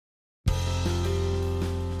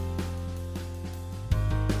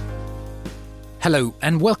Hello,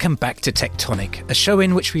 and welcome back to Tectonic, a show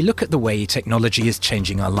in which we look at the way technology is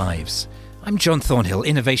changing our lives. I'm John Thornhill,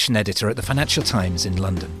 Innovation Editor at the Financial Times in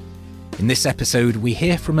London. In this episode, we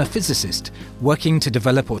hear from a physicist working to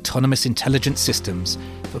develop autonomous intelligent systems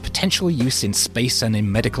for potential use in space and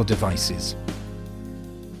in medical devices.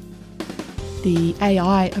 The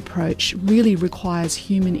AI approach really requires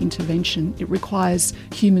human intervention. It requires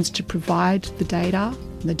humans to provide the data.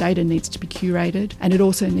 The data needs to be curated, and it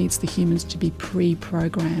also needs the humans to be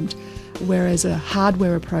pre-programmed. Whereas a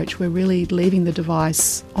hardware approach, we're really leaving the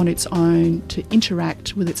device on its own to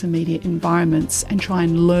interact with its immediate environments and try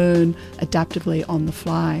and learn adaptively on the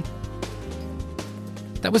fly.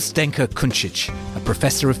 That was Zdenka Kuncic, a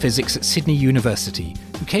professor of physics at Sydney University,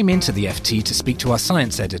 who came into the FT to speak to our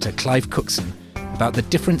science editor, Clive Cookson, about the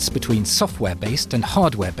difference between software-based and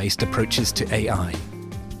hardware-based approaches to AI.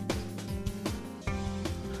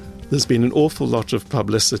 There's been an awful lot of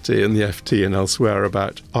publicity in the FT and elsewhere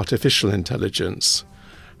about artificial intelligence.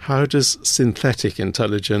 How does synthetic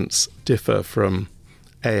intelligence differ from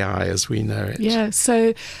AI as we know it? Yeah,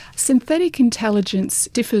 so synthetic intelligence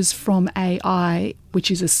differs from AI, which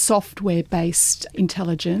is a software-based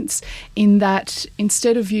intelligence, in that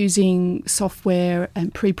instead of using software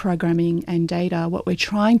and pre-programming and data, what we're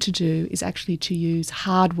trying to do is actually to use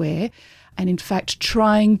hardware and in fact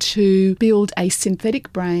trying to build a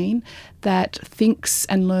synthetic brain that thinks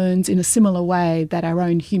and learns in a similar way that our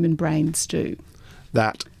own human brains do.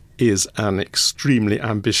 That is an extremely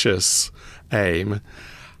ambitious aim.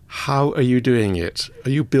 How are you doing it? Are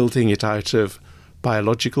you building it out of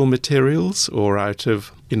biological materials or out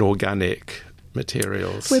of inorganic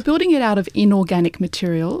materials? We're building it out of inorganic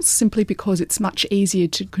materials simply because it's much easier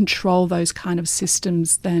to control those kind of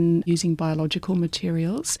systems than using biological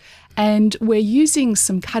materials. And we're using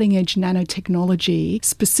some cutting-edge nanotechnology,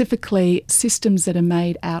 specifically systems that are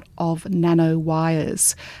made out of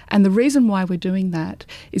nanowires. And the reason why we're doing that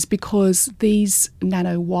is because these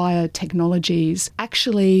nanowire technologies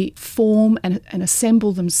actually form and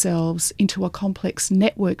assemble themselves into a complex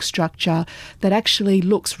network structure that actually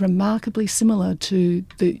looks remarkably similar to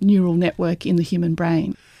the neural network in the human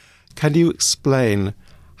brain. Can you explain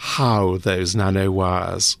how those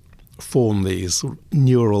nanowires form these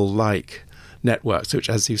neural-like networks, which,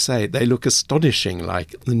 as you say, they look astonishing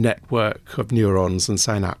like the network of neurons and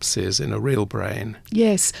synapses in a real brain?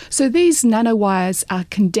 Yes. So these nanowires are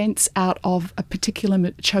condensed out of a particular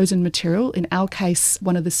chosen material. In our case,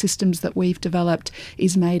 one of the systems that we've developed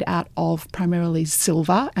is made out of primarily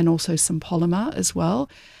silver and also some polymer as well.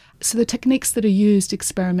 So the techniques that are used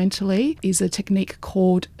experimentally is a technique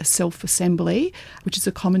called self-assembly, which is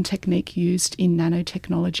a common technique used in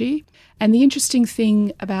nanotechnology. And the interesting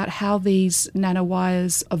thing about how these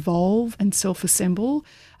nanowires evolve and self-assemble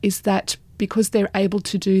is that because they're able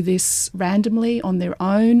to do this randomly on their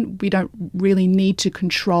own, we don't really need to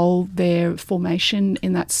control their formation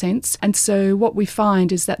in that sense. And so what we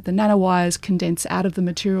find is that the nanowires condense out of the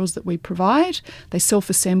materials that we provide, they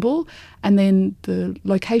self-assemble, and then the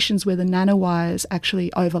locations where the nanowires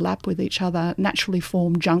actually overlap with each other naturally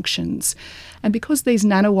form junctions. And because these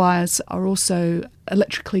nanowires are also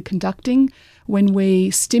electrically conducting, when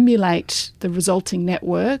we stimulate the resulting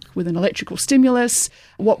network with an electrical stimulus,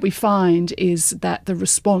 what we find is that the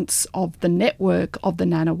response of the network of the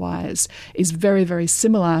nanowires is very, very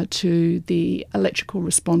similar to the electrical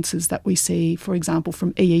responses that we see, for example,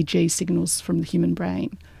 from EEG signals from the human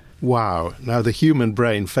brain. Wow. Now, the human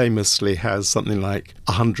brain famously has something like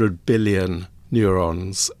 100 billion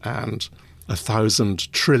neurons and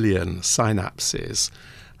 1,000 trillion synapses.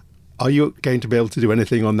 Are you going to be able to do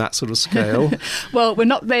anything on that sort of scale? Well, we're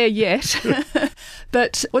not there yet.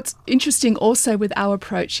 But what's interesting also with our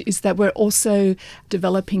approach is that we're also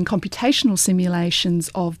developing computational simulations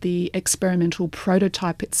of the experimental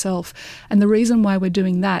prototype itself. And the reason why we're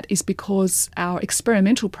doing that is because our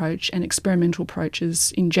experimental approach and experimental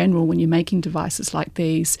approaches in general, when you're making devices like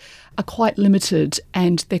these, are quite limited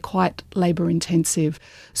and they're quite labour intensive.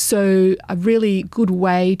 So a really good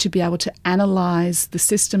way to be able to analyse the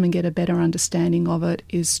system and get a better understanding of it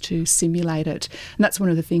is to simulate it. And that's one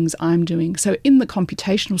of the things I'm doing. So in the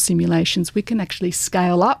computational simulations, we can actually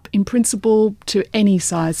scale up in principle to any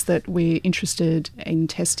size that we're interested in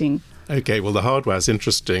testing. Okay, well, the hardware is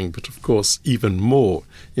interesting, but of course, even more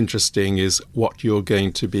interesting is what you're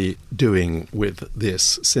going to be doing with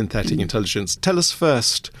this synthetic intelligence. Tell us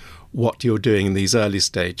first what you're doing in these early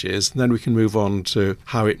stages, and then we can move on to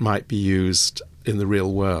how it might be used in the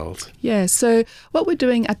real world? Yeah, so what we're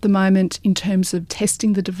doing at the moment in terms of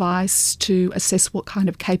testing the device to assess what kind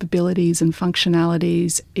of capabilities and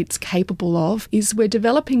functionalities it's capable of is we're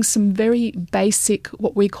developing some very basic,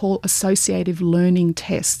 what we call associative learning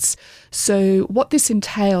tests. So what this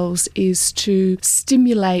entails is to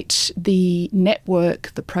stimulate the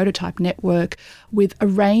network, the prototype network, with a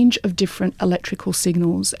range of different electrical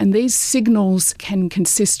signals. And these signals can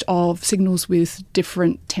consist of signals with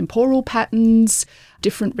different temporal patterns,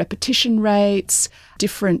 different repetition rates,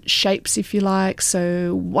 different shapes, if you like.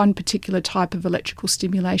 So one particular type of electrical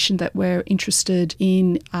stimulation that we're interested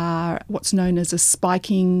in are what's known as a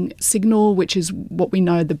spiking signal, which is what we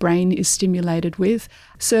know the brain is stimulated with.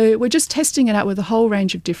 So we're just testing it out with a whole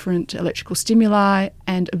range of different electrical stimuli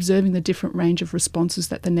and observing the different range of responses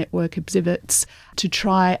that the network exhibits to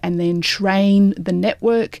try and then train the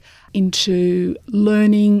network into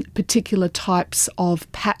learning particular types of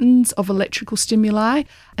patterns of electrical stimuli.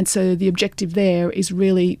 And so the objective there is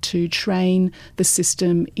really to train the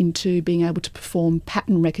system into being able to perform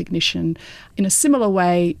pattern recognition in a similar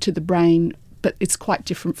way to the brain, but it's quite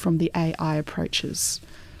different from the AI approaches.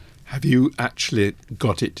 Have you actually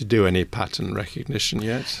got it to do any pattern recognition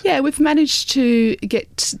yet? Yeah, we've managed to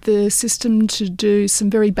get the system to do some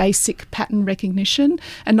very basic pattern recognition.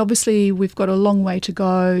 And obviously, we've got a long way to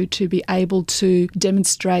go to be able to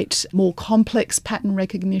demonstrate more complex pattern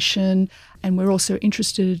recognition. And we're also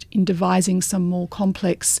interested in devising some more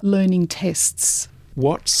complex learning tests.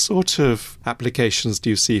 What sort of applications do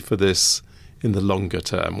you see for this in the longer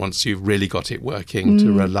term, once you've really got it working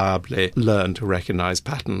to reliably learn to recognise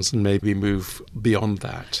patterns and maybe move beyond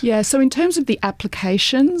that? Yeah, so in terms of the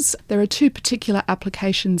applications, there are two particular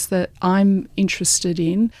applications that I'm interested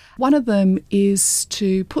in. One of them is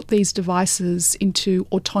to put these devices into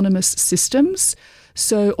autonomous systems.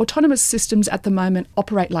 So autonomous systems at the moment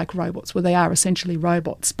operate like robots. Well, they are essentially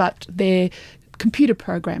robots, but they're computer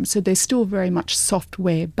programs, so they're still very much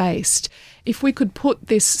software based. If we could put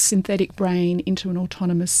this synthetic brain into an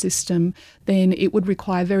autonomous system, then it would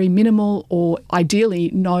require very minimal or ideally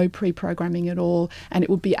no pre-programming at all, and it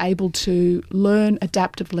would be able to learn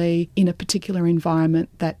adaptively in a particular environment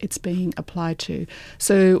that it's being applied to.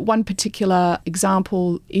 So one particular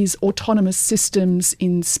example is autonomous systems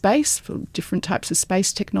in space for different types of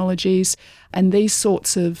space technologies. And these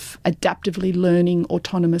sorts of adaptively learning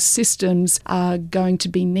autonomous systems are going to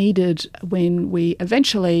be needed when we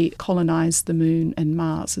eventually colonise the Moon and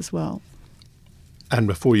Mars as well. And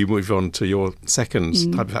before you move on to your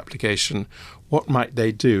second type of application, what might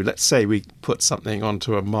they do? Let's say we put something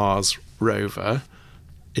onto a Mars rover.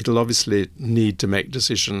 It'll obviously need to make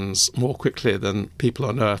decisions more quickly than people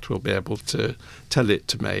on Earth will be able to tell it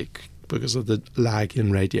to make, because of the lag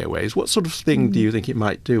in radio waves. What sort of thing do you think it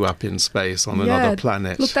might do up in space on another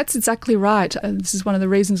planet? Look, that's exactly right. This is one of the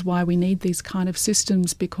reasons why we need these kind of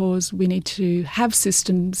systems, because we need to have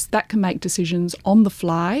systems that can make decisions on the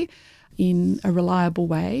fly in a reliable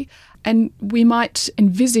way. And we might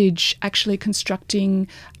envisage actually constructing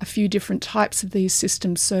a few different types of these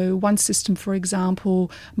systems. So one system, for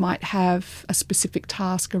example, might have a specific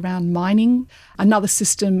task around mining. Another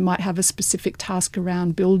system might have a specific task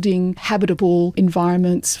around building habitable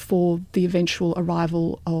environments for the eventual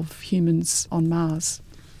arrival of humans on Mars.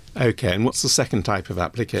 Okay, and what's the second type of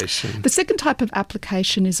application? The second type of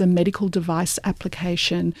application is a medical device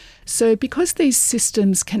application. So because these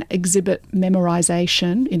systems can exhibit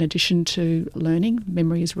memorization in addition to learning,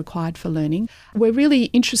 memory is required for learning, we're really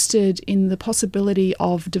interested in the possibility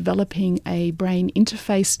of developing a brain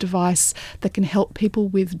interface device that can help people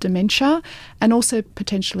with dementia and also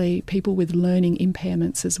potentially people with learning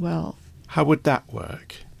impairments as well. How would that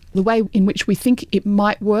work? The way in which we think it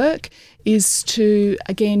might work is to,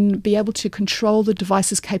 again, be able to control the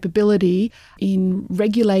device's capability in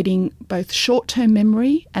regulating both short-term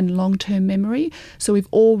memory and long-term memory. So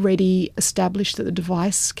we've already established that the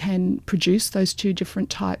device can produce those two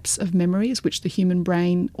different types of memories, which the human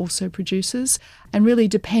brain also produces. And really,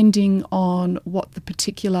 depending on what the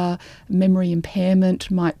particular memory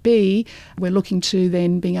impairment might be, we're looking to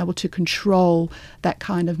then being able to control that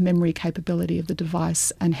kind of memory capability of the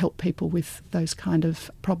device and help people with those kind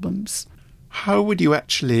of problems. How would you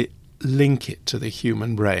actually link it to the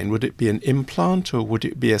human brain? Would it be an implant or would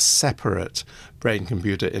it be a separate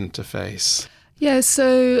brain-computer interface? Yeah,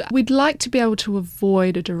 so we'd like to be able to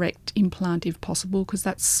avoid a direct implant if possible, because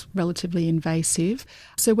that's relatively invasive.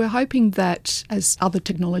 So we're hoping that as other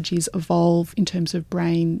technologies evolve in terms of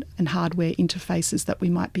brain and hardware interfaces, that we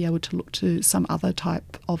might be able to look to some other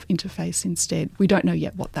type of interface instead. We don't know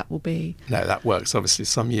yet what that will be. No, that works obviously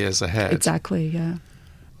some years ahead. Exactly, yeah.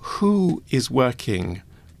 Who is working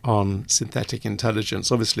on synthetic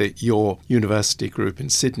intelligence. Obviously, your university group in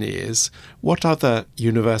Sydney is. What other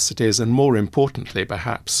universities, and more importantly,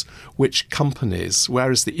 perhaps, which companies,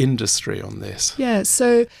 where is the industry on this? Yeah,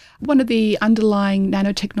 so one of the underlying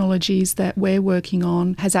nanotechnologies that we're working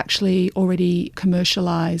on has actually already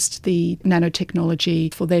commercialised the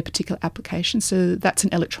nanotechnology for their particular application. So that's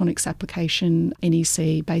an electronics application,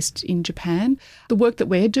 NEC, based in Japan. The work that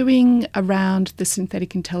we're doing around the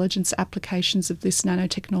synthetic intelligence applications of this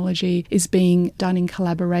nanotechnology is being done in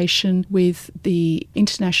collaboration with the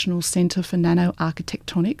International Centre for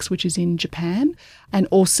Nanoarchitectonics, which is in Japan, and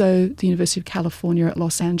also the University of California at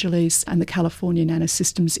Los Angeles and the California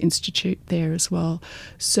Nanosystems Institute there as well.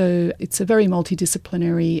 So it's a very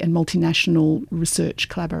multidisciplinary and multinational research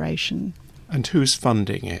collaboration. And who's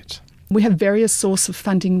funding it? We have various sources of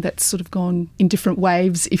funding that's sort of gone in different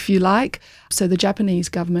waves, if you like. So the Japanese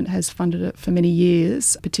government has funded it for many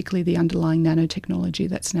years, particularly the underlying nanotechnology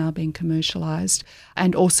that's now being commercialised,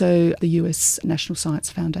 and also the US National Science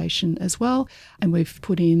Foundation as well. And we've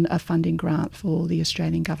put in a funding grant for the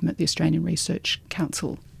Australian government, the Australian Research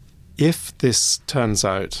Council. If this turns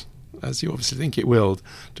out, as you obviously think it will,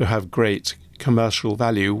 to have great commercial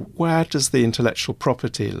value, where does the intellectual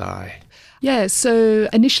property lie? Yeah, so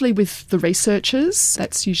initially with the researchers,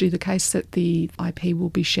 that's usually the case that the IP will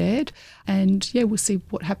be shared. And yeah, we'll see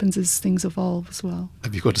what happens as things evolve as well.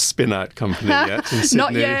 Have you got a spin-out company yet in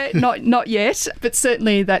Sydney? Not yet, but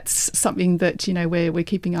certainly that's something that, we're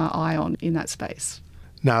keeping our eye on in that space.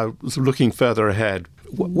 Now, looking further ahead,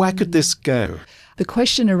 where could this go? The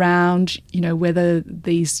question around, whether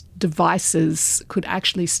these devices could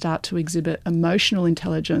actually start to exhibit emotional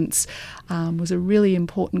intelligence was a really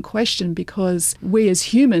important question, because we as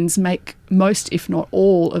humans make most, if not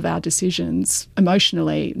all, of our decisions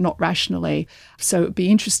emotionally, not rationally. So it'd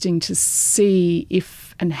be interesting to see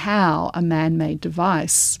if and how a man-made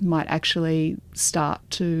device might actually start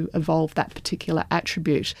to evolve that particular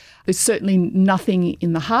attribute. There's certainly nothing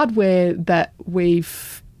in the hardware that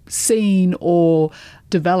we've seen or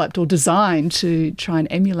developed or designed to try and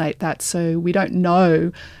emulate that, so we don't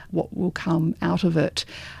know what will come out of it.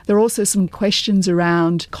 There are also some questions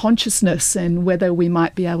around consciousness and whether we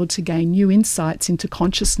might be able to gain new insights into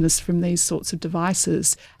consciousness from these sorts of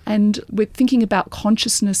devices. And we're thinking about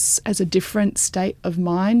consciousness as a different state of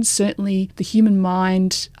mind. Certainly the human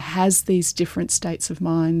mind has these different states of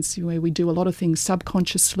minds where we do a lot of things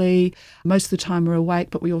subconsciously. Most of the time we're awake,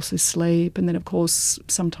 but we also sleep. And then, of course,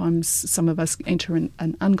 sometimes some of us enter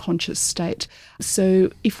an unconscious state. So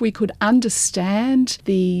if we could understand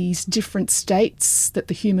these different states that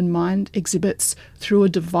the human mind exhibits through a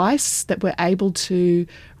device that we're able to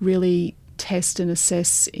really test and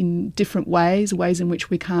assess in different ways in which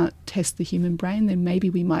we can't test the human brain, then maybe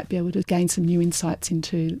we might be able to gain some new insights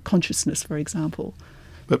into consciousness, for example.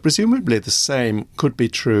 But presumably the same could be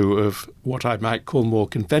true of what I might call more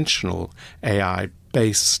conventional AI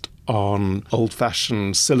based on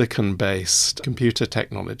old-fashioned silicon-based computer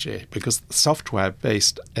technology, because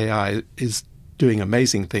software-based AI is doing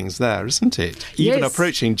amazing things there, isn't it? Even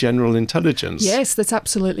approaching general intelligence. Yes, that's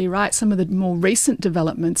absolutely right. Some of the more recent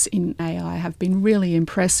developments in AI have been really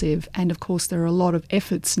impressive. And of course, there are a lot of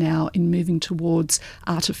efforts now in moving towards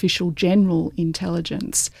artificial general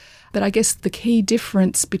intelligence. But I guess the key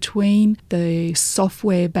difference between the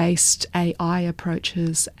software-based AI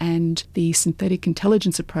approaches and the synthetic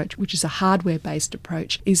intelligence approach, which is a hardware-based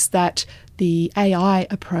approach, is that the AI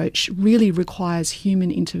approach really requires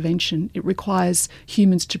human intervention. It requires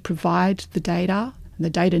humans to provide the data. The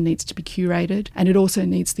data needs to be curated, and it also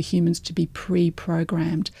needs the humans to be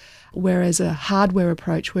pre-programmed. Whereas a hardware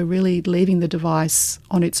approach, we're really leaving the device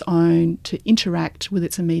on its own to interact with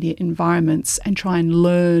its immediate environments and try and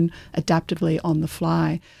learn adaptively on the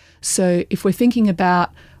fly. So if we're thinking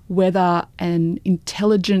about whether an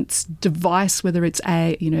intelligence device, whether it's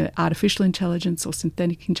artificial intelligence or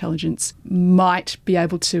synthetic intelligence, might be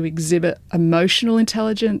able to exhibit emotional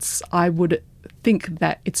intelligence, I would think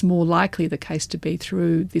that it's more likely the case to be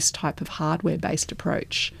through this type of hardware-based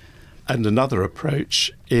approach. And another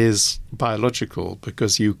approach is biological,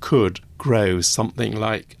 because you could grow something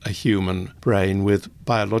like a human brain with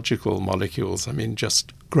biological molecules. I mean,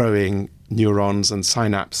 just growing neurons and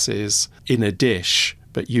synapses in a dish,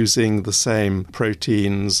 but using the same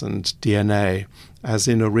proteins and DNA as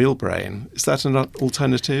in a real brain. Is that an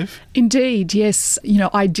alternative? Indeed, yes.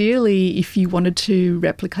 Ideally, if you wanted to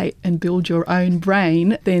replicate and build your own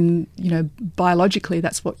brain, then, biologically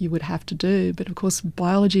that's what you would have to do. But of course,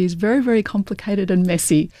 biology is very, very complicated and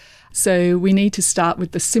messy. So we need to start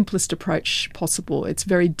with the simplest approach possible. It's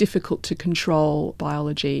very difficult to control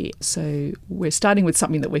biology. So we're starting with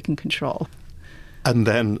something that we can control. And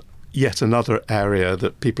then yet another area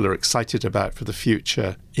that people are excited about for the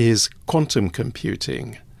future is quantum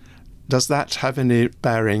computing. Does that have any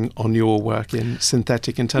bearing on your work in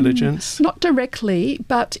synthetic intelligence? Not directly,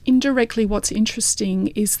 but indirectly what's interesting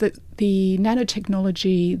is that the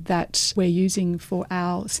nanotechnology that we're using for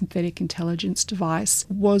our synthetic intelligence device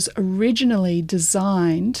was originally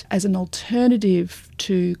designed as an alternative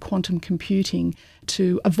to quantum computing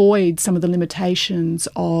to avoid some of the limitations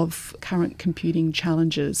of current computing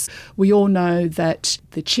challenges. We all know that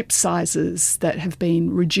the chip sizes that have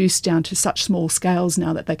been reduced down to such small scales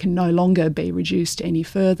now that they can no longer be reduced any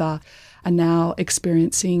further are now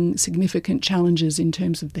experiencing significant challenges in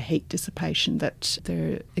terms of the heat dissipation that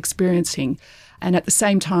they're experiencing. And at the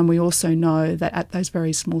same time, we also know that at those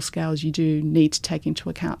very small scales, you do need to take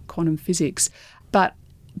into account quantum physics. But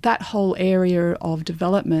that whole area of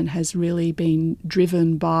development has really been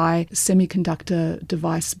driven by semiconductor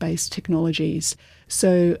device-based technologies.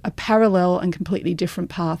 So a parallel and completely different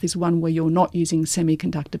path is one where you're not using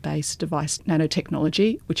semiconductor-based device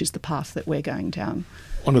nanotechnology, which is the path that we're going down.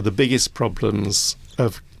 One of the biggest problems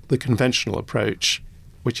of the conventional approach,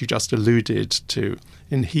 which you just alluded to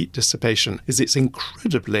in heat dissipation, is it's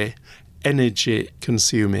incredibly energy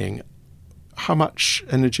consuming. How much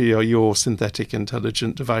energy are your synthetic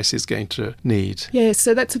intelligent devices going to need? Yeah,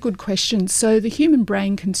 so that's a good question. So the human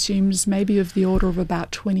brain consumes maybe of the order of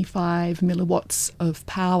about 25 milliwatts of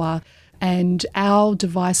power, and our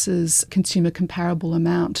devices consume a comparable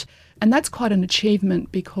amount. And that's quite an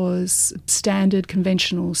achievement because standard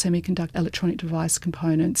conventional semiconductor electronic device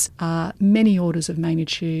components are many orders of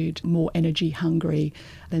magnitude more energy hungry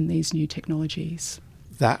than these new technologies.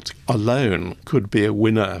 That alone could be a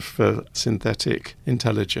winner for synthetic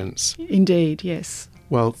intelligence. Indeed, yes.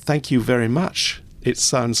 Well, thank you very much. It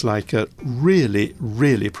sounds like a really,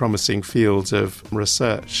 really promising field of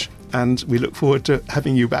research. And we look forward to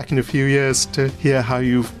having you back in a few years to hear how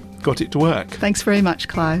you've got it to work. Thanks very much,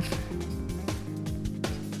 Clive.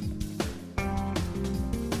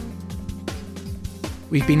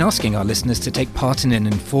 We've been asking our listeners to take part in an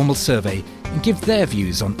informal survey and give their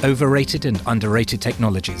views on overrated and underrated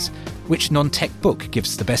technologies. Which non-tech book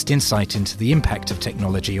gives the best insight into the impact of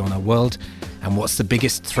technology on our world, and what's the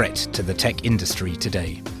biggest threat to the tech industry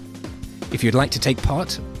today? If you'd like to take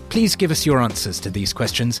part, please give us your answers to these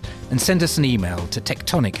questions and send us an email to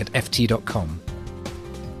tectonic@ft.com.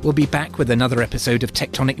 We'll be back with another episode of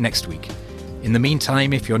Tectonic next week. In the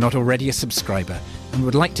meantime, if you're not already a subscriber and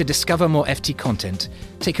would like to discover more FT content,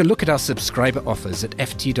 take a look at our subscriber offers at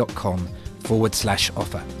ft.com/offer.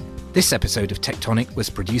 This episode of Tectonic was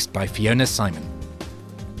produced by Fiona Simon.